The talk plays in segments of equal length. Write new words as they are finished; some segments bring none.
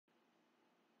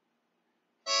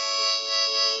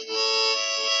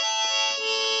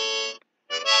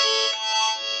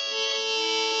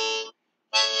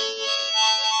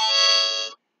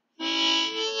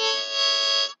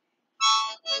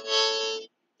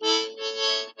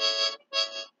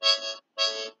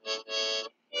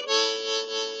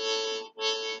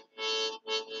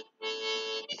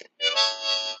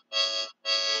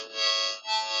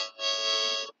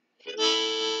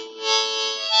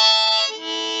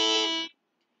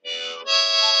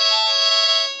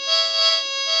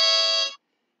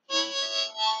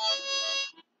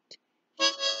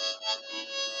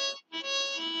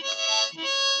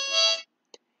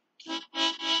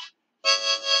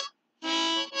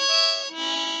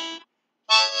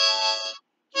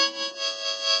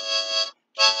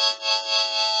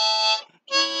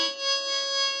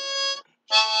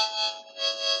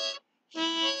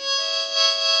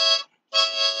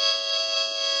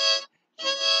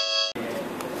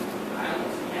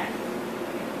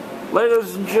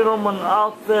Ladies and gentlemen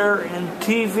out there in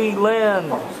TV land,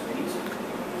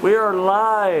 we are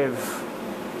live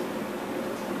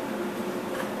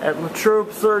at Latrobe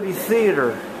 30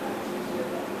 Theater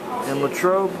in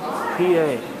Latrobe, PA.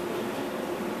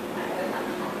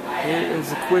 Here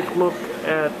is a quick look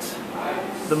at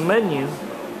the menu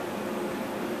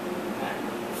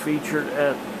featured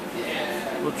at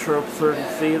Latrobe 30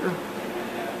 Theater.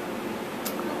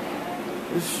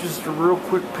 This is just a real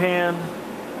quick pan,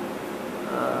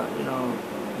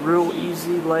 real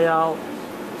easy layout,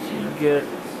 so you get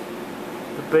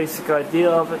the basic idea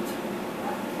of it.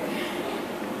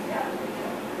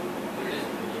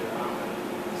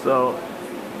 So,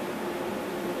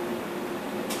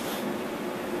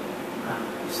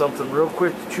 something real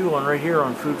quick to chew on right here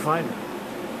on Food Finder.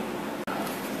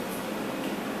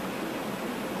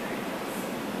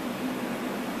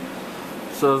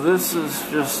 So this is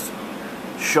just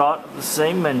a shot of the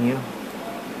same menu.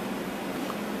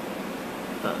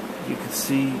 You can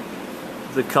see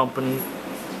the company,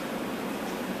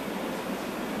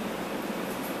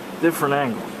 different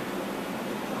angle,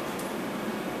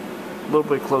 a little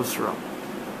bit closer up.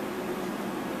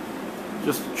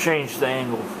 Just change the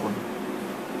angle for you.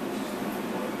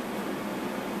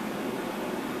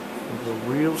 Go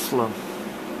real slow,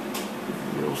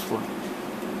 real slow.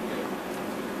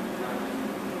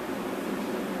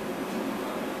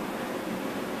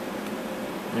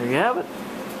 There you have it.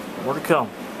 More to come.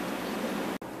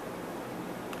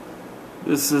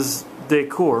 This is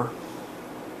decor.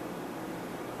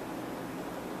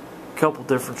 A couple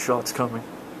different shots coming.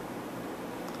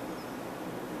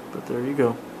 But there you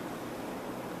go.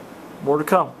 More to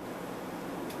come.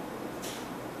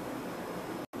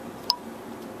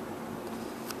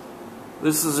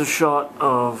 This is a shot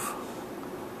of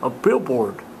a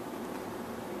billboard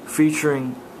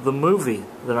featuring the movie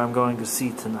that I'm going to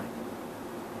see tonight.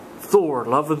 Thor: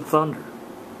 Love and Thunder.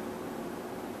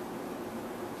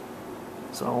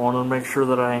 So I wanted to make sure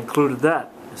that I included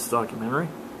that in this documentary.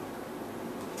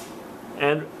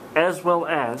 And as well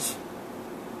as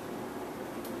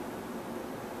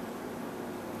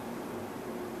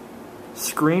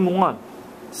Screen 1,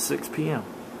 6 p.m.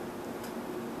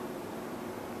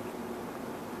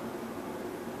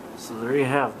 So there you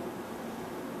have it.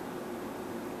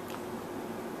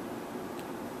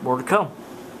 More to come.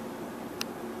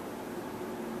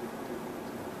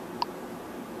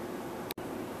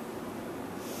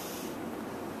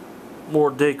 More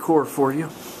decor for you.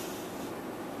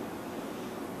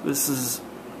 This is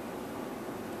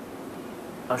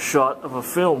a shot of a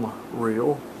film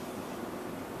reel.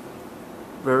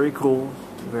 Very cool,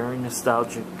 very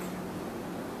nostalgic.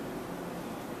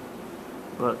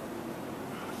 But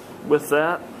with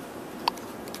that,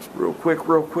 real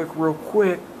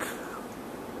quick,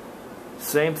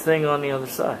 same thing on the other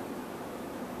side.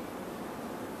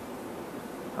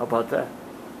 How about that?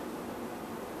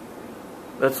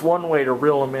 That's one way to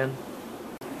reel them in.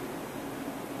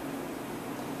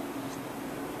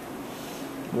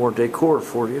 More decor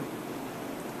for you.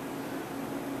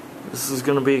 This is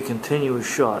going to be a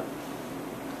continuous shot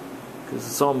because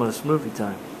it's almost movie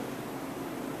time.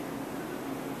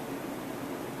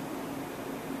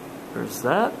 There's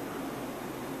that.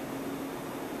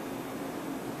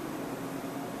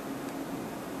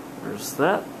 There's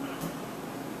that.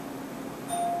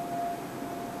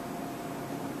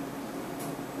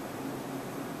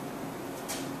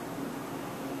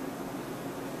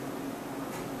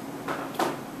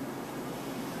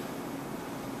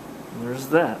 There's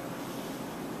that.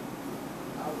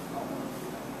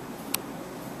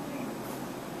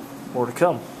 More to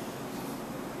come.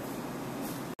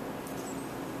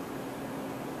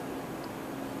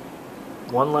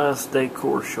 One last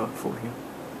decor shot for you.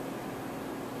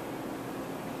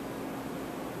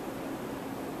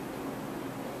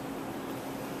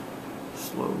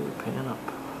 Slowly pan up.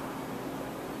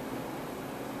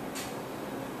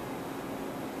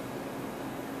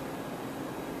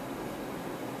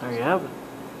 There you have it.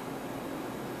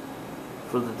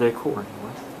 For the decor,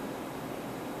 anyway.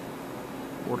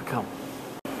 More to come.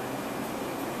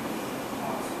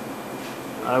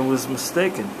 I was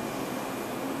mistaken.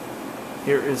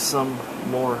 Here is some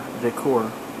more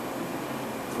decor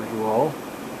for you all.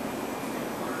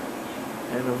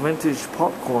 And a vintage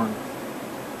popcorn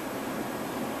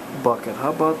bucket.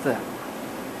 How about that?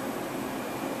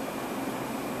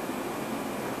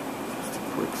 Just a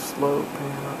quick slow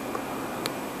pan up.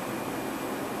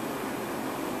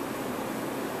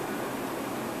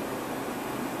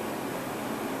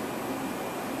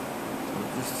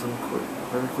 Just some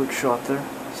very quick shot there.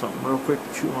 Something real quick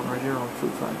to chew on right here on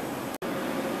Food Finder.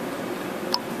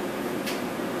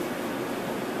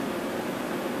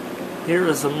 Here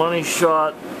is a money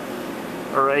shot,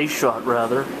 or a shot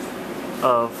rather,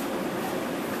 of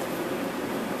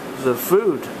the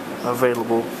food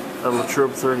available at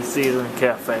Latrobe 30 Theater and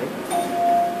Cafe.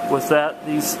 With that,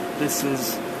 this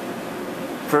is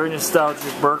very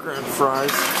nostalgic burger and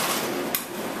fries.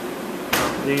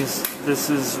 This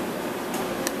is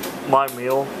my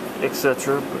meal,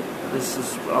 etc. But this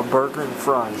is a burger and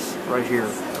fries right here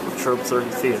at Latrobe 30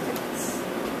 Theater.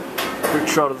 Quick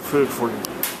shot of the food for you.